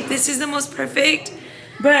the shape. This is the most perfect.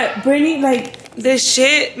 But Brittany, like This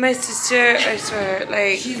shit, my sister, I swear,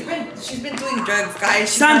 like She's been doing drugs, guys.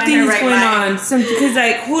 She's something's not in her right going mind. on. Something, because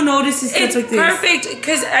like who notices stuff it's like this? perfect.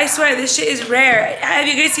 Because I swear this shit is rare. Have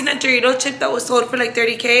you guys seen that Dorito chip that was sold for like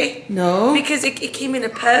 $30K? No. Because it came in a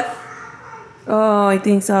puff. Oh, I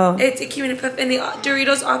think so. It came in a puff, and the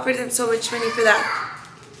Doritos offered them so much money for that.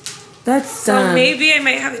 That's So dumb. maybe I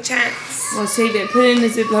might have a chance. Well, save it. Put it in the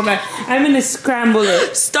Ziploc bag. I'm gonna scramble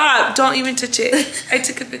it. Stop! Don't even touch it. I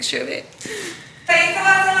took a picture of it.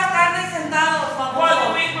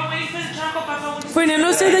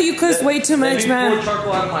 Fernando said that you cussed way too much, man. Pour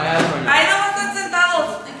charcoal out of my ass right now. Ahí no están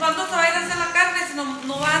sentados. ¿Y cuándo se va a ir a hacer la carne si no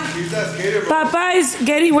van? He's that skater, bro. Papa is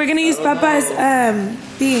getting. We're gonna use Papa's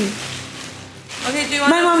thing. Okay, do you want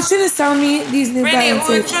My mom's trying to sell me these New Really,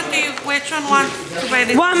 Balances. which one want to buy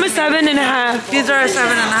this? Well, I'm a 7.5. These are a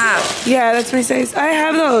 7.5. Yeah, that's my size. I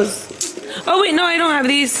have those. Oh wait, no, I don't have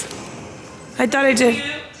these. I thought I did.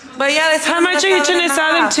 But yeah, this How much are you trying to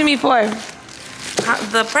sell them to me for?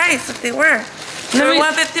 The price, if they were. Let They were me-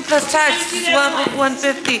 150 plus tax. It's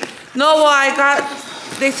 150. No, well,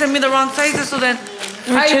 they sent me the wrong sizes, so then me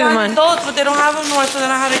I try them wanted on. those, but they don't have them more, so then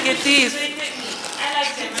I had to get these.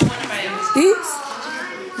 These?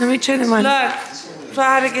 Let me try them on. Look, so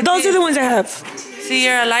I had to get Those these. are the ones I have. See,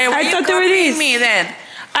 you're a liar. I You thought they were copied these. me then.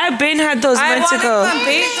 I've been had those I months wanted ago. some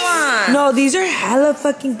big ones. No, these are hella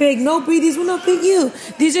fucking big. No, Bree, these will not fit you.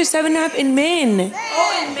 These are 7.5 in men.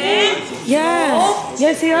 Oh, and then Yeah.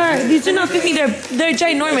 Yes, they are. These do not fit me. They're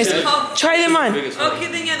ginormous. Try them on. okay,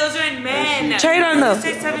 then yeah, those are in men. Try it on though.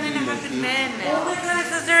 Say 7.5 in men. Oh my god, it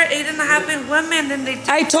says they're 8.5 in women, then they...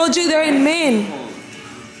 I told you they're in men.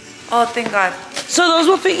 Oh, thank God. So those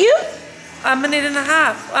will fit you? I'm an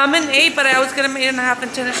 8.5. I'm an 8, but I was gonna make 8.5 in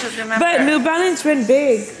tennis shoes, remember? But New Balance ran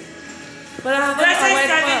big. But I have That's a like white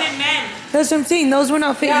 7 foot. in men. That's what I'm saying. Those will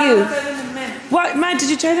not fit Yeah, you. 7 in men. What, Matt, did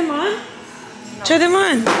you try them on? Try them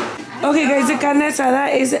on. Okay, guys, the carne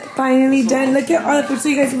asada is finally done. Look at all the food. So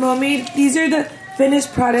you guys know made. These are the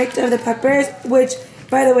finished product of the peppers, which,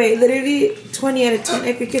 by the way, literally 20 out of 10.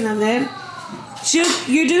 I freaking love them.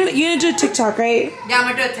 You're gonna do a TikTok, right? Yeah,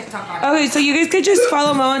 I'm gonna do a TikTok on it. Okay, so you guys could just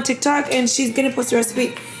follow Mom on TikTok, and she's gonna post the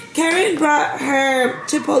recipe. Karen brought her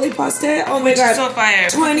chipotle pasta. Oh my god. So fire.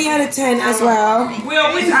 20 out of 10 as well. We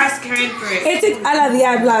always ask Karen for it. It's a la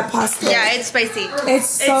diabla pasta. Yeah, it's spicy. It's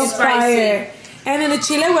so It's spicy. fire. And then the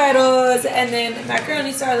chile güeros, and then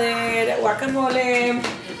macaroni salad, guacamole.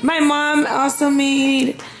 My mom also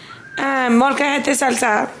made molcajete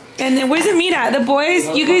salsa. And then where's the mira? The boys,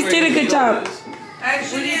 you guys did a good job.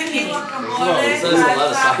 Actually, I made guacamole.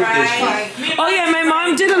 Oh yeah, my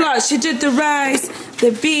mom did a lot. She did the rice,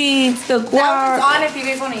 the beans, the That one's guac. on if you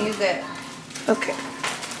guys want to use it. Okay.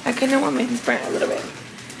 I kind of want my burn a little bit.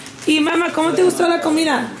 Y mama, ¿cómo te gustó la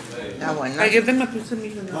comida? I give them a piece of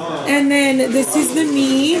meat. And then this is the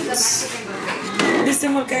meat. This is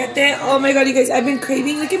molcajete. Oh my god, you guys, I've been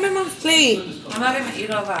craving. Look at my mom's plate. I'm not gonna eat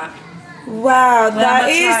all that. Wow, that I'ma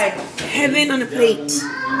is try. heaven on a plate.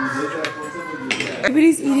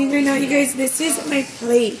 Everybody's eating right now, you guys. This is my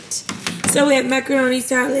plate. So we have macaroni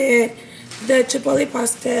salad, the chipotle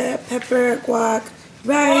pasta, pepper, guac,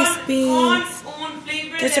 rice, beans,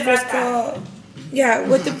 queso fresco. Yeah,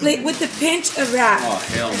 with the plate, with the pinch of rat. Oh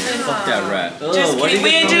hell no! Fuck that rat. Just kidding.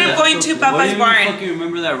 We ended up going to Why Papa's do you barn. fucking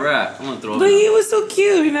remember that rat? I'm gonna throw But it. he was so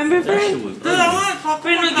cute. Remember, That shit friend? was Dude, I want to pop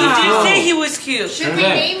in with you. Did you say he was cute? Should we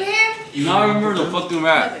name him? Now I remember the fucking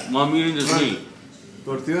rat. Mom eating this meat.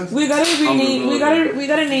 Tortillas? We gotta rename. We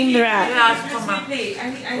gotta name the rat.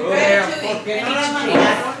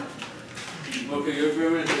 Okay, your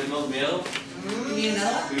favorite is no meal?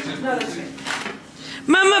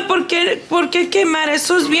 Mamá, ¿por qué quemar?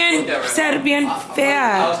 Eso es bien, ser bien I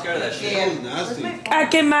fea. was scared of that shit. Nasty. A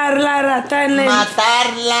quemar la rata en el...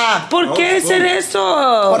 Matarla. ¿Por qué hacer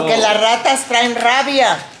eso? Porque las ratas traen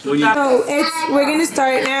rabia. So we're gonna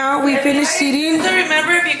start now. We finished eating. So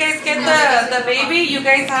remember, if you guys get the baby, you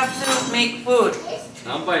guys have to make food.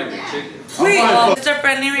 I'm buying the chicken. Just a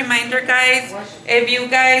friendly reminder, guys. If you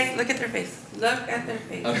guys look at their face, look at their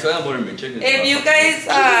face. I'm trying to order my chicken. If you guys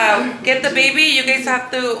get the baby, you guys have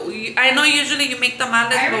to. I know usually you make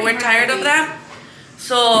tamales, but we're tired of them.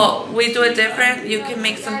 So we do it different. You can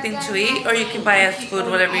make something to eat, or you can buy us food,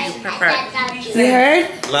 whatever you prefer. You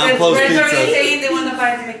heard? Lamb post We're already pizza. saying they want to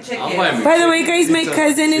buy the I'm McChicken. buying By the way, guys, my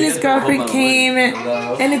cousin and his girlfriend came,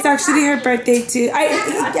 and it's actually her birthday too. I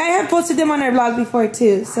have posted them on our blog before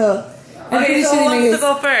too, so I'm Okay, pretty so sure who they wants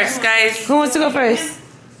know to go first, guys? Who wants to go first?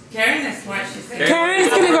 Karen is smart. She said. Karen's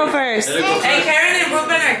gonna go first. Hey, Karen and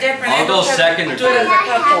Ruben are different. I'll go second or Do it as a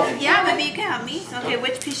couple. Yeah, maybe you can help me. Okay,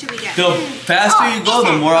 which piece should we get? The faster you go,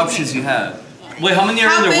 the more options you have. Wait, how many are in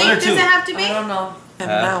How there? big One or does two? it have to be? I don't know.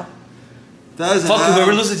 Now. That is Fuck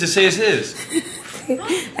whoever loses to say is his.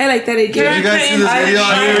 I like that idea. Did you guys see this video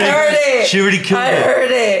on I here? heard it. She already killed I it.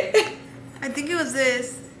 heard it. I think it was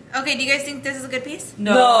this. Okay, do you guys think this is a good piece?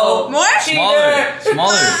 No. More? Smaller.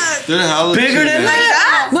 Smaller. They're hella Bigger than cheap.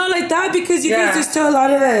 that? No, like that because you guys Yeah. are still a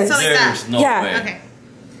lot of this. So like There's that. no Yeah. way. Okay.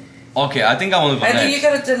 Okay, I think I want to go I think you next.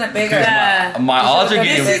 could have done it bigger. My odds are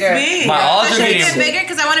getting. big. My odds are Should we get getting. bigger?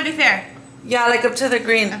 Because I want to be fair. Yeah, like up to the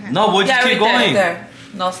green. No, we'll just Yeah, keep right going. there.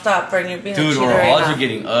 No, stop, Bern. You're being a Dude, cheater our right odds now. are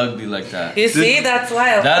getting ugly like that. You see, that's why.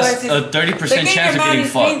 Of That's course, a 30% look at chance your of getting mom,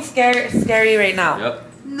 he's fucked. being scary right now. Yep.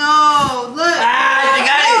 No, look. Ah, you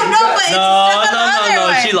got it. No, but it's stuck on the other No,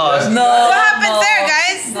 one. she lost. No. What happens there,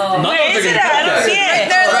 guys? No. No, Where is they're it gonna at? I cut don't that. see it.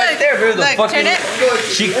 There, look. Right there, bro. The Look, fucking. turn it.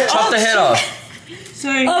 She chopped the head off.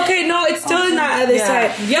 Sorry. Okay, no, it's still in that other side.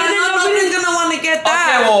 Yeah, nobody's gonna want to get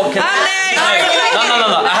that. Okay, well, can I'm next.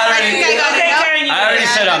 No. I had I think I got it. Okay, Karen, you I already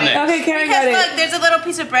said I'm next. Okay, Karen got Because it. look, there's a little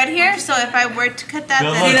piece of bread here, so if I were to cut that,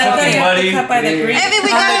 Good then luck, That's why you have to buddy. cut by the green. Maybe we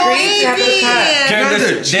On got the a greens, you have to cut. baby. Karen,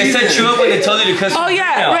 they set you up when they told you to cut. Oh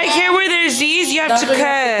yeah, right here where there's these, you have That's to what you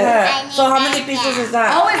have to cut. cut. So how many pieces is that?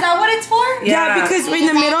 Oh, is that what it's for? Yeah, because in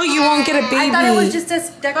the middle you won't get a baby. I thought it was just a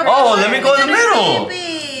decoration. Oh, let me go in the middle.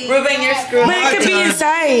 Baby. Ruben, you're screwed. But it could be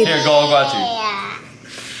inside. Here, go. I'll go out to you.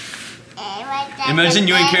 Imagine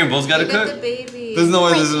you and Karen both gotta Look at the cook. baby. There's no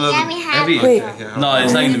way there's another. Every. Wait. No,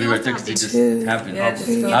 it's not gonna be right there because it just happened. Yeah, just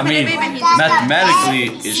go. I mean,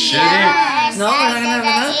 mathematically, it shouldn't. No, we're not gonna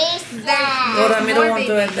have enough. Hold on, we don't want to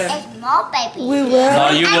do it then. We will. No,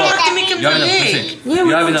 you will. have to make them You have too enough. big. Listen, Yeah, you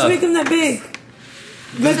we have don't have to make enough. them that big.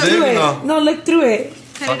 Look This through big? it. No. No, look through it.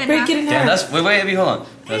 Cut it in Break half. it in Damn, half. that's wait, hold on.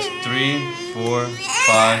 That's 3, 4,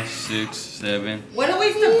 5, 6, 7. What a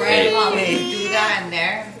waste of bread, Mom. To do that in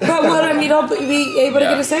there. But what I mean, I'll be able to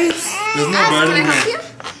get a size. There's no bread in here.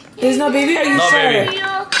 There's no baby. Are you No, sure?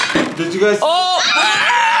 baby. Did you guys? Oh!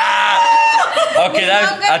 Ah! Okay,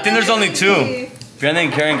 I think there's only 2. Brianna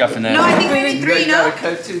and Karen got finesse. No, I think maybe 3, no?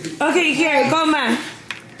 Okay, here, go, man.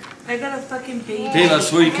 I got a fucking baby. Babe, I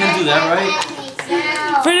swear you can't do that,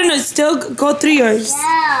 right? Fernando, still go through yours.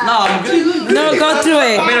 No, I'm good. No, go through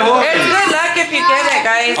it. I made a hole. It's good luck if if you get it,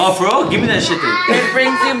 guys. Oh, for real? Give me that shit then. It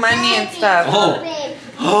brings you money and stuff.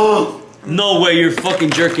 Oh. No way, you're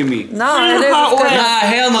fucking jerking me. No, it is. Nah,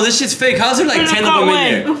 hell no, this shit's fake. How's there like 10 of them in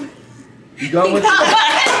there? You got one?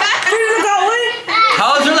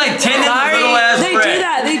 How is there like 10 in the little ass They bread? do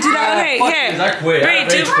that. They do that. Okay, here. I quit. Wait, I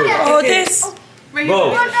quit. hold this.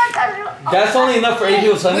 Bro, that's only enough for 8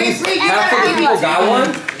 people. So that means half of the people got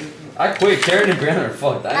one. I quit. Karen and Brianna are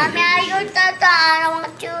fucked. I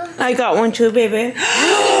got one too, baby.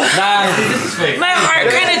 Nah, this is fake. My heart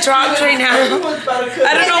kind of dropped right now. I don't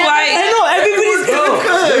know why. I know everybody's gonna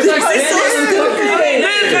cook. There's like This is so stupid.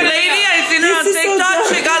 There's a lady I seen her on TikTok.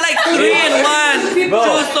 She got like 3 in 1. Bro, She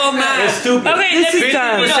was so mad. it's stupid. Okay, This is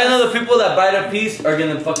dumb. 50% of the people that bite a piece are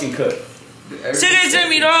gonna fucking cook. So guys,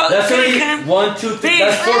 Ramiro, That's already 1, 2, 3.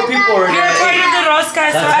 That's 4 people already. you're part of the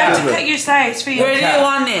rosca, so I have to That's cut your size for you. Where do you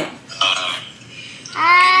want it?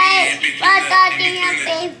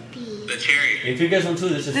 The cherry. If you guys want to,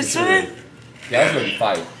 this is This for sure. one? Yeah, that's already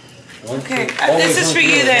 5. 1, Okay, 2, this is for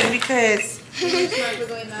you then because. No,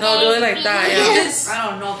 do it like that, yeah. I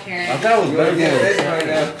don't know, Karen. I thought it was better Right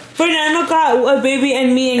now. Fernando got a baby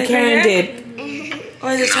and me and Karen did.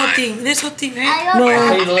 Oh, this whole thing, right? No.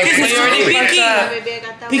 Because it's only picky.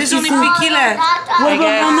 There's only picky left. What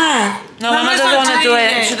about Mama? No, Mama doesn't want to do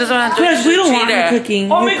it. She doesn't want to do it. Because we don't want her Cheater.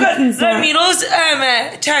 cooking. Oh my Her god, cooking's not- Ramiro's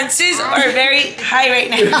chances are very high right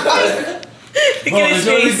now. Look Bro, at his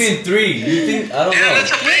there's only face. been 3. You think? I don't know.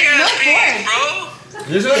 That's a big ass piece, bro.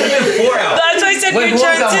 There's only been 4 out. That's why I said Wait, your who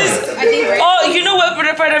was that chances. Oh, you know what? For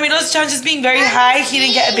Ramiro's chances being very high, he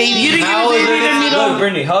didn't get a baby. You didn't How is there gonna look,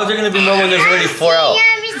 Brittany? How is there gonna be more when there's already 4 out?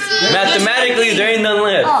 Mathematically, there ain't none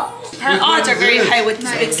left. Her odds are very high with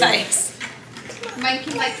this big size. Mine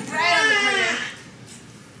came like right on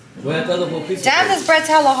the corner. Damn, this bread's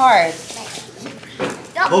hella hard.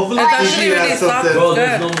 Hopefully, It's Vicky actually really has soft. something. Bro,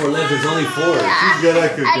 there's no more left. There's only 4. She's good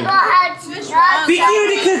at cooking. Vicky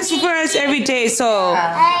already cooks for us every day, so.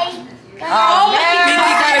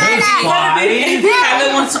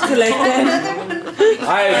 Kevin wants to collect them.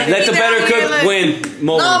 Alright, let the better cook win.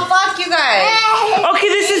 No, fuck you guys. Okay,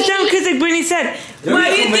 this is dumb because, like Brittany said,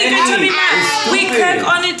 Why do you think I told me that? We cook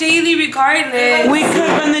on a daily regardless. we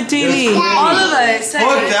cook on the daily. All of us.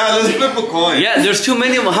 Fuck that, let's flip a coin. Yeah, there's too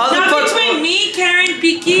many of them. How the Not fuck? between me, Karen,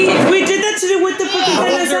 Piki. We did that to do with the fucking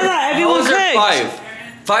carne asada. How Everyone is there cooked. 5?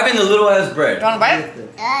 5 in the little ass bread. You wanna bite?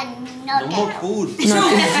 No more food. So,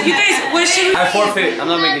 you guys, what should I forfeit. I'm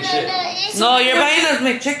not making shit. No, you're buying us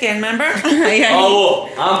McChicken, remember? Oh,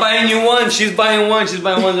 I'm buying you one. She's buying one. She's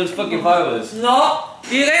buying one. There's fucking 5 of us. No,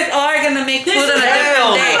 you guys are gonna make food on a How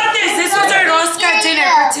different day. about this? This was our rosca dinner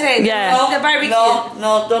for today. Yeah. The barbecue.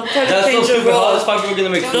 No, don't try to That's so change the stupid. How rules. is 5 people gonna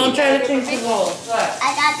make Don't food? try to change the rules.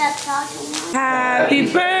 Happy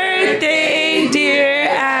birthday, dear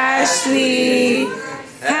Ashley.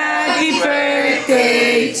 Happy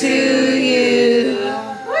birthday to you.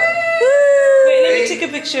 Wait, let me take a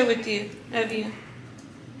picture with you. Of you.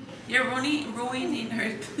 You're ruining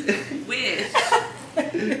her wish.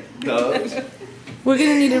 No. We're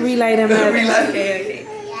gonna need to relight him up.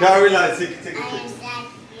 Can't realize, take a picture.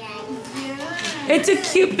 It's a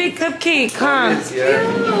cute big cupcake, huh?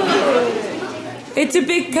 It's a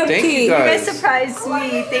big cupcake. Thank you guys. Surprised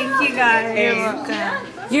me. Thank you guys. You're welcome.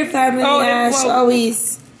 Your family, Ash,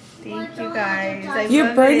 always. Thank you guys.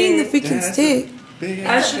 You're burning the freaking stick.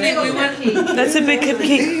 Actually, we went. That's a big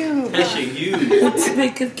cupcake. That shit huge. It's a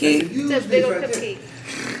big cupcake. It's a big old cupcake.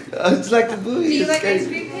 It's like the movie. Do you like ice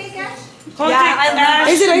cream cake, Ash? Yeah,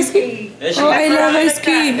 Is it ice cream? Oh, I love ice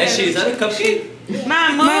cream. Is that a cupcake?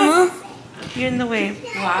 Mama, You're in the way.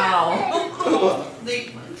 Wow.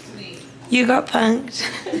 you got punked.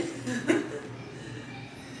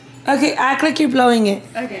 Okay, act like you're blowing it.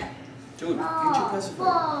 Okay. Dude, can you pass it?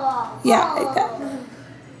 Yeah, like that.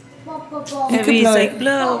 You could He's blow like, it.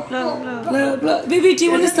 blow, blow, blow. Blow, blow. Baby, do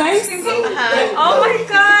you want a slice? Oh my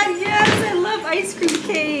god, yes, I love ice cream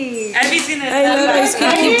cake. Have you seen it? I love ice cream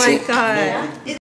Oh cake my too. god.